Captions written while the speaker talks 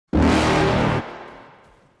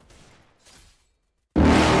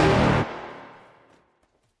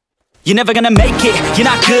You're never gonna make it, you're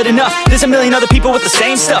not good enough. There's a million other people with the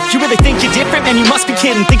same stuff. You really think you're different? Man, you must be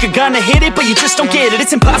kidding. Think you're gonna hit it, but you just don't get it.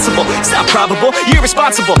 It's impossible, it's not probable, you're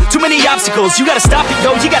irresponsible. Too many obstacles, you gotta stop it,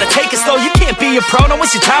 yo. You gotta take it slow, you can't be a pro. Don't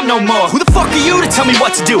waste your time no more. Who the fuck are you to tell me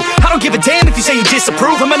what to do? I don't give a damn if you say you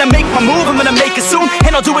disapprove. I'm gonna make my move, I'm gonna make it soon.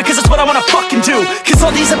 And I'll do it cause it's what I wanna fucking do. Cause all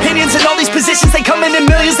these opinions and all these positions, they come in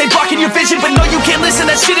millions, they blocking your vision. But no, you can't listen,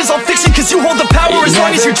 that shit is all fiction. Cause you hold the power as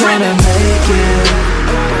long as you're dreaming.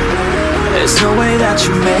 There's no way that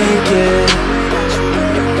you make it.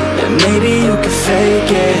 And maybe you can fake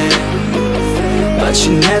it, but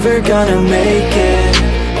you're never gonna make it.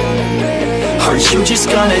 Are you just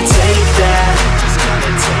gonna take that?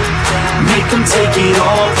 Make them take it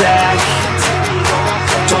all back.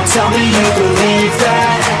 Don't tell me you believe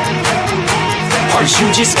that. Are you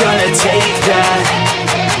just gonna take that?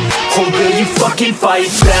 Or will you fucking fight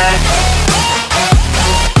back?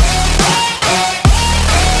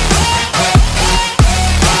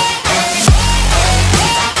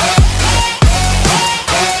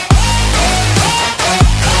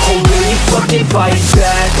 Fight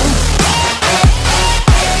back.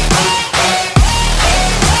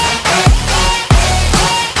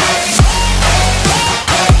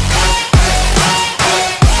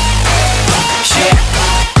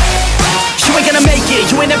 You ain't gonna make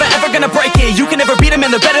it, you ain't never ever gonna break it. You can never beat them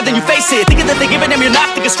and they're better than you face it. Thinking that they give a damn, you're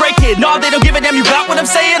not thinking straight, kid. No, they don't give a damn, you got what I'm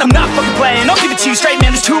saying? I'm not fucking playing, I'll give it to you straight,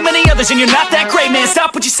 man. There's too many others and you're not that great, man.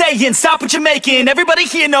 Stop what you're saying, stop what you're making. Everybody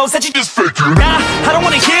here knows that you just faking. Nah, I don't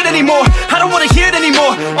wanna hear it anymore, I don't wanna hear it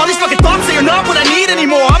anymore. All these fucking thoughts, they are not what I need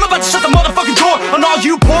anymore. I'm about to shut the motherfucking door on all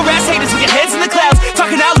you poor ass haters with your heads in the clouds,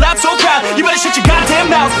 talking out loud so proud. You better shut your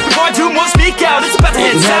goddamn mouth before I do more speak out. It's about to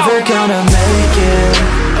head south. You're never gonna make it.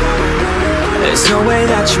 There's no way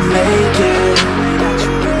that you make it.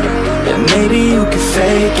 And maybe you can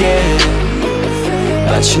fake it,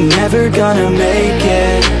 but you're never gonna make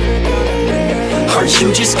it. Are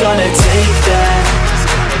you just gonna take that?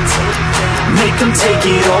 Make them take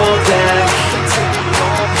it all back.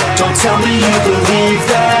 Don't tell me you believe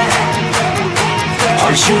that.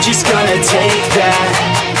 Are you just gonna take that?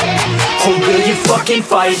 Or will you fucking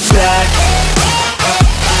fight back?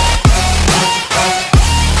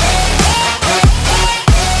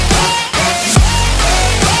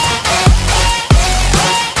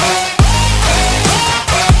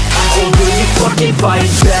 Fight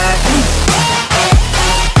back.